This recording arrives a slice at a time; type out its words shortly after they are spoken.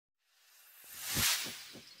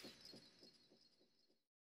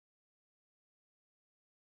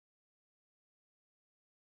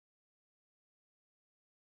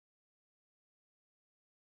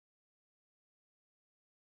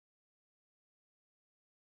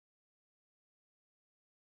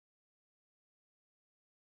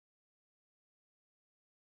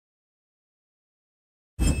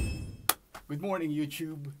Good morning,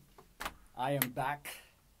 YouTube. I am back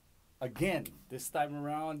again. This time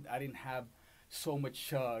around, I didn't have so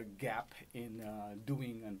much gap in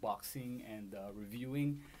doing unboxing and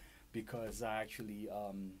reviewing because I actually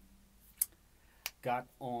got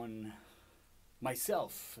on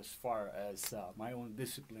myself as far as my own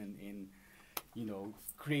discipline in,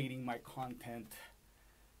 creating my content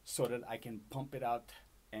so that I can pump it out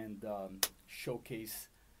and showcase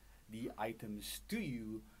the items to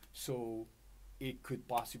you so it could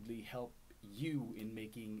possibly help you in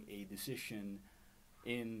making a decision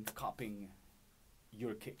in copying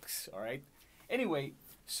your kicks. All right. Anyway,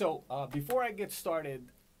 so before I get started,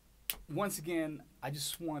 once again, I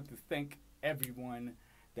just want to thank everyone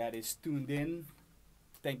that is tuned in.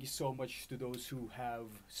 Thank you so much to those who have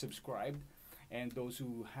subscribed, and those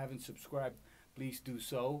who haven't subscribed, please do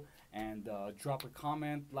so and drop a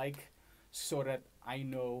comment, so that I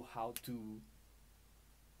know how to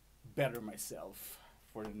better myself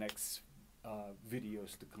for the next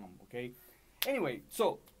videos to come. Okay. Anyway,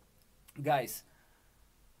 so guys,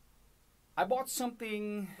 I bought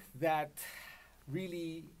something that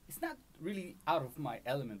really, it's not really out of my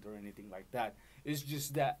element or anything like that. It's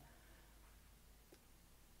just that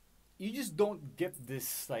you just don't get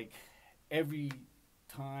this like every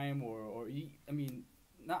time, I mean,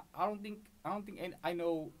 not I don't think and I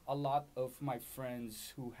know a lot of my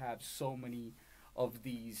friends who have so many of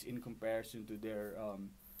these in comparison to their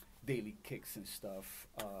daily kicks and stuff.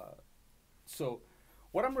 So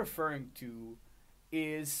what I'm referring to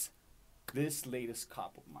is this latest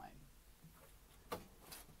cop of mine.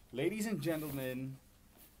 Ladies and gentlemen,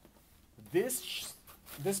 this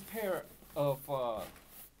pair of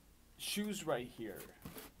shoes right here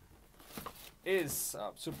is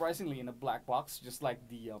surprisingly in a black box, just like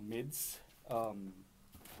the mids,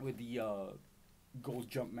 with the gold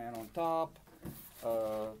Jumpman on top,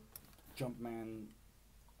 Jumpman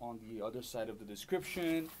on the other side of the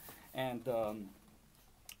description, and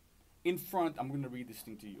in front, I'm going to read this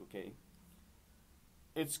thing to you, okay?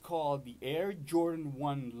 It's called the Air Jordan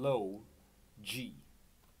 1 Low G.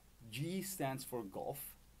 G stands for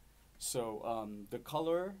golf. So the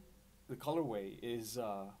colorway is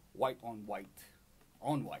white on white,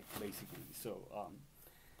 basically. So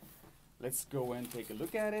let's go and take a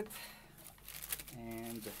look at it.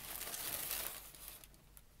 And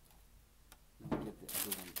let me get the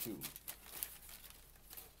other one too,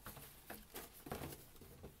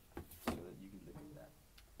 so that you can look at that.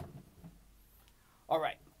 All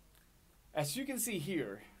right, as you can see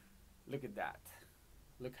here, look at that.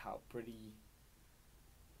 Look how pretty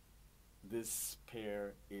this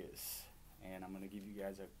pair is. And I'm gonna give you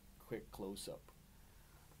guys a quick close-up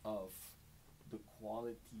of the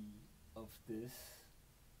quality of this.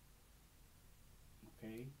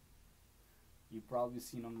 Okay, you've probably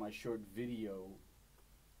seen on my short video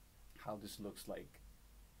how this looks like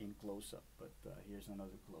in close-up, but here's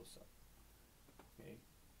another close-up. Okay,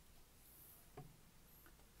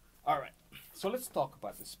 all right, so let's talk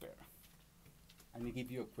about this pair. I'm gonna give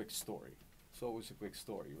you a quick story. It's always a quick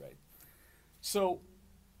story, right? So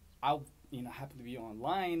I happen to be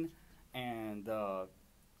online, and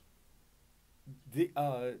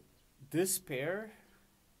this pair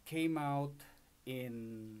came out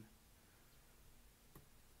in,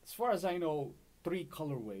 as far as I know, 3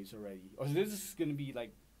 colorways already. Or this is gonna be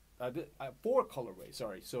like 4 colorways.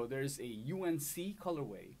 Sorry. So there's a UNC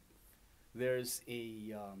colorway, there's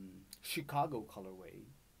a Chicago colorway,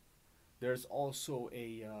 there's also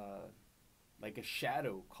a like a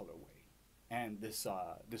shadow colorway, and this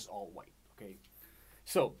all white. Okay,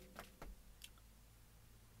 so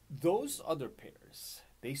those other pairs,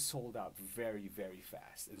 they sold out very, very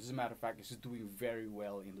fast. As a matter of fact, it's doing very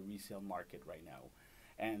well in the resale market right now.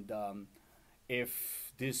 And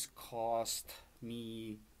if this cost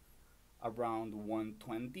me around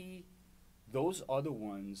 $120, those other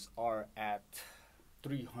ones are at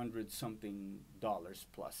 $300 something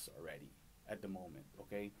plus already at the moment.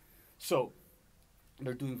 Okay, so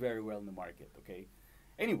they're doing very well in the market. Okay,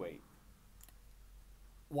 anyway,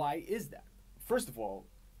 why is that? First of all,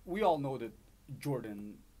 we all know that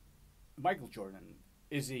Michael Jordan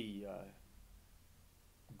is a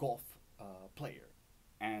golf player,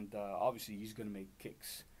 and obviously he's gonna make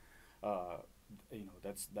kicks.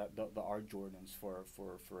 That's the Air Jordans for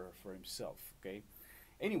himself. Okay.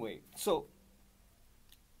 Anyway, so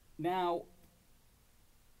now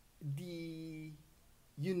the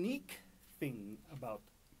unique thing about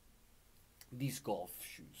these golf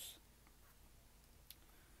shoes,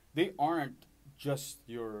 they aren't just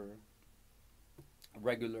your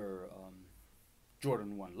regular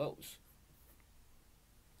Jordan 1 lows.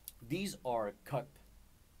 These are cut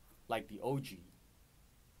like the OG,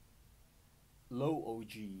 low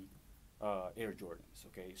OG Air Jordans.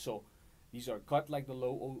 Okay, so these are cut like the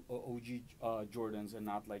low OG Jordans, and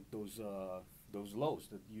not like those lows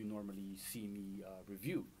that you normally see me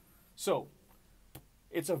review. So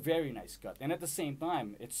it's a very nice cut, and at the same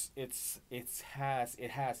time, it has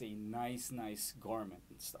a nice garment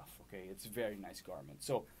and stuff. Okay, it's a very nice garment.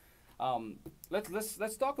 So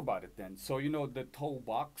let's talk about it then. So the toe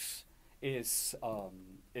box is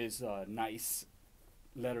a nice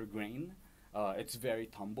leather grain. It's very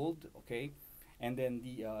tumbled. Okay, and then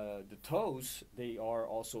the toes, they are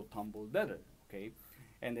also tumbled leather. Okay,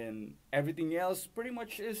 and then everything else pretty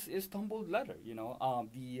much is tumbled leather.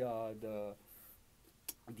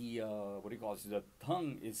 The what do you call it? The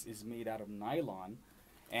tongue is made out of nylon,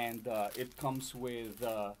 and it comes with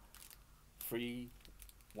free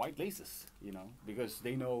white laces. Because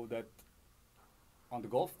they know that on the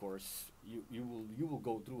golf course you will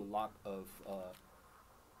go through a lot of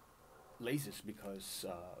laces, because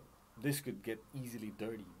this could get easily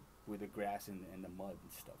dirty with the grass and the mud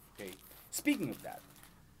and stuff. Okay. Speaking of that,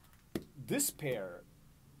 this pair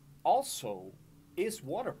also is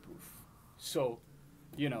waterproof. So,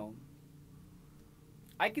 you know,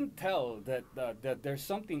 I can tell that there's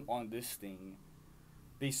something on this thing.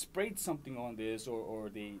 They sprayed something on this, or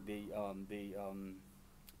they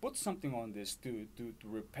put something on this to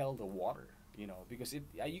repel the water. Because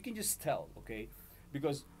you can just tell, okay,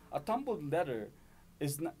 because a tumbled leather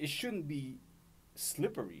it shouldn't be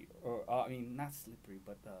slippery, or I mean not slippery,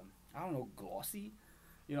 but I don't know, glossy.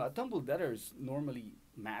 A tumbled leather is normally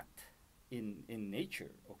matte in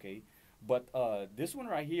nature, okay, but this one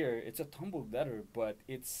right here, it's a tumbled leather, but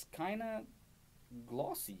it's kind of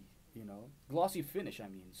glossy, glossy finish. I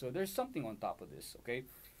mean, so there's something on top of this, okay.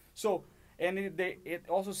 So, and it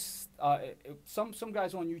also some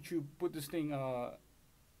guys on YouTube put this thing.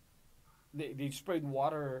 They sprayed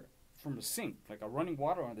water from the sink, like a running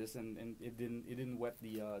water on this, and it didn't wet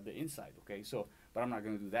the inside, okay. So, but I'm not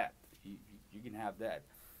gonna do that. You can have that.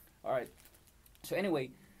 All right. So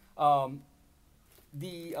anyway,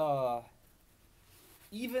 the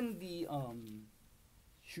even the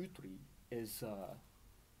shoe tree is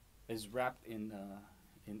wrapped in a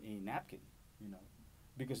napkin,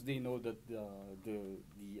 because they know that the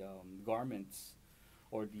garments,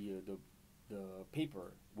 or the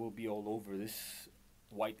paper will be all over this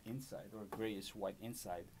white inside, or grayish white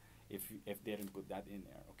inside, if they didn't put that in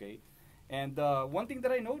there, okay. And one thing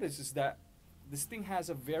that I noticed is that this thing has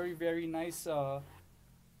a very, very nice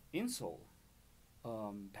insole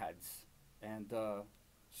pads, and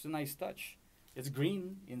it's a nice touch. It's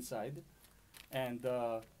green inside, and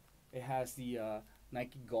it has the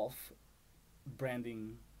Nike Golf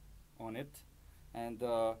branding on it, and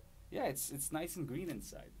yeah, it's nice and green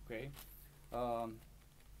inside. Okay,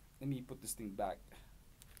 let me put this thing back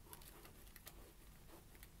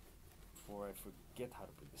before I forget how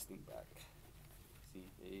to put this thing back. See,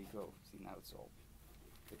 there you go. See, now it's all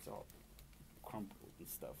crumpled and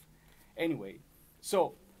stuff. Anyway,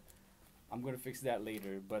 so I'm gonna fix that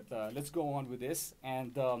later, but let's go on with this.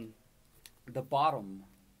 And the bottom,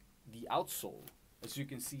 the outsole, as you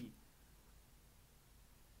can see,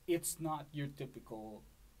 it's not your typical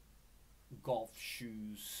golf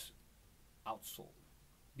shoes outsole,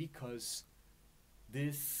 because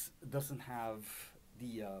this doesn't have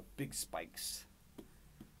the big spikes.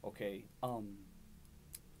 Okay,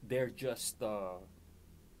 they're just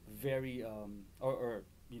very or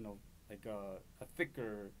like a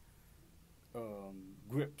thicker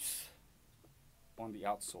grips on the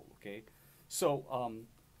outsole. Okay, so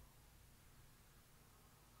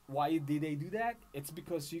why did they do that? It's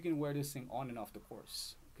because you can wear this thing on and off the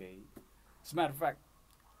course. Okay, as a matter of fact,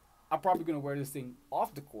 I'm probably gonna wear this thing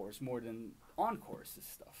off the course more than on course and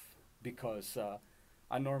stuff, because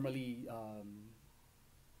I normally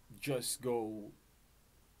just go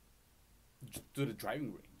to the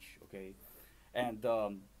driving range, okay, and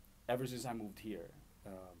ever since I moved here,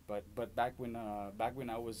 but back when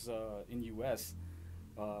I was in U.S.,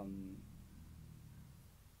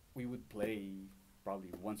 we would play probably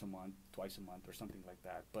once a month, twice a month, or something like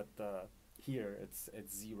that. But here it's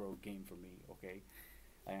zero game for me, okay,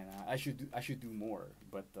 and I should do more.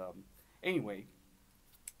 But anyway,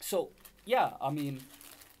 so yeah, I mean,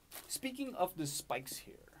 speaking of the spikes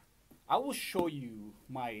here, I will show you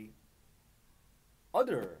my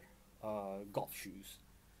other golf shoes,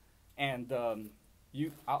 and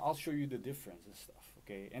I'll show you the difference and stuff.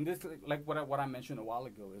 Okay, and this, like what I mentioned a while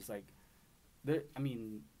ago, is like there's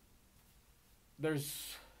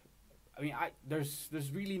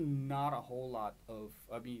really not a whole lot of,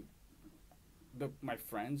 my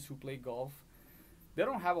friends who play golf, they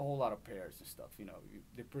don't have a whole lot of pairs and stuff. You know,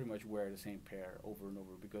 they pretty much wear the same pair over and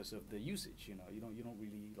over because of the usage. You know, you don't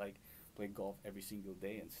really like play golf every single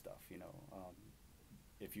day and stuff. You know,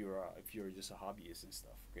 if you're just a hobbyist and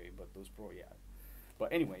stuff. Okay, but those pro, yeah.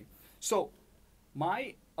 But anyway, so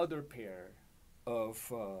my other pair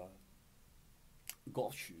of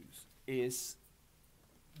golf shoes is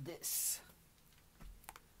this.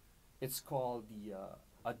 It's called the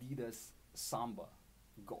Adidas Samba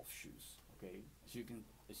golf shoes. Okay, as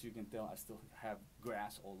you can tell, I still have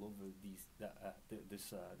grass all over this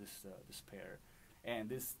pair, and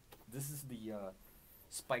this is the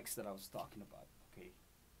spikes that I was talking about. Okay,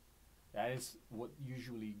 that is what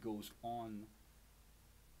usually goes on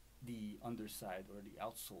the underside or the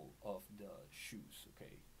outsole of the shoes.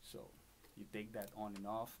 Okay, so you take that on and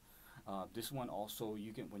off. This one also,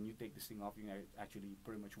 you can, when you take this thing off, you can actually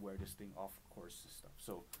pretty much wear this thing off course and stuff.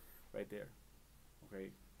 So right there.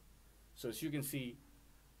 Okay, so as you can see,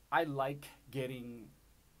 I like getting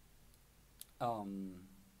um,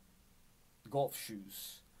 golf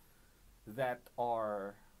shoes that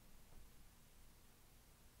are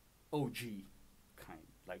OG kind.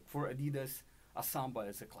 Like for Adidas, a Samba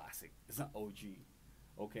is a classic. It's not OG,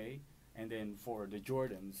 okay? And then for the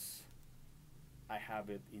Jordans, I have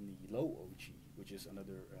it in the low OG, which is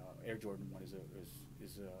another Air Jordan one is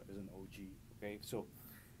an OG. Okay, so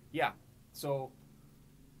yeah, so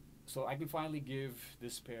I can finally give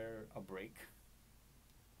this pair a break,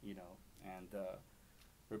 you know, and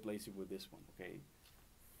replace it with this one. Okay,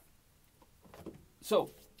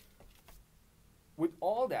 so with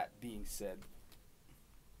all that being said,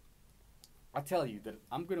 I tell you that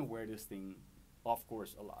I'm gonna wear this thing off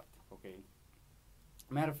course a lot. Okay,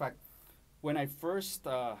 matter of fact, when I first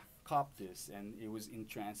copped this and it was in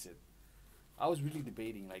transit, I was really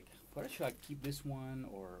debating like, whether should I keep this one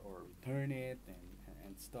or return it and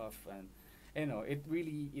stuff. And you know, it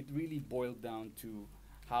really boiled down to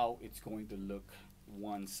how it's going to look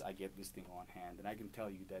once I get this thing on hand. And I can tell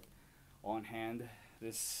you that on hand,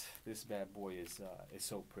 this bad boy is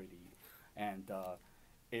so pretty, and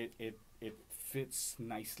it fits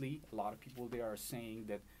nicely. A lot of people they are saying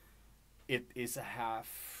that it is a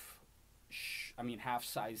half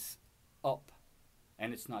size up,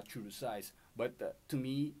 and it's not true to size. But to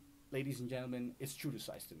me, ladies and gentlemen, it's true to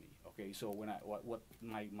size to me. Okay, so when what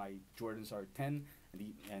my Jordans are 10,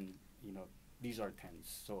 and you know these are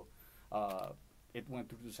 10s, so it went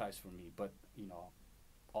true to size for me. But you know,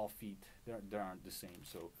 all feet they aren't the same.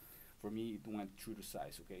 So for me, it went true to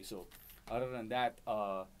size. Okay, so other than that,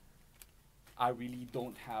 I really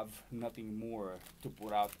don't have nothing more to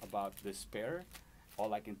put out about this pair.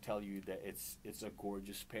 All I can tell you that it's a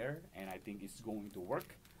gorgeous pair, and I think it's going to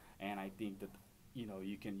work. And I think that you know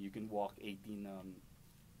you can walk 18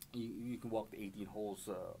 you can walk the 18 holes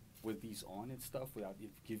with these on and stuff without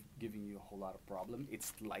it giving you a whole lot of problem.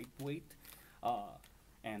 It's lightweight,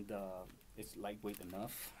 and it's lightweight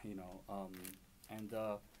enough, you know, and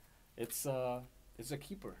it's a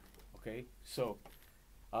keeper. Okay, so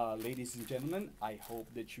ladies and gentlemen, I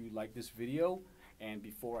hope that you like this video. And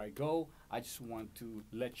before I go, I just want to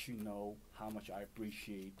let you know how much I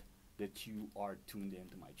appreciate that you are tuned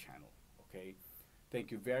into my channel. Okay,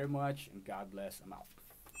 thank you very much, and God bless. I'm out.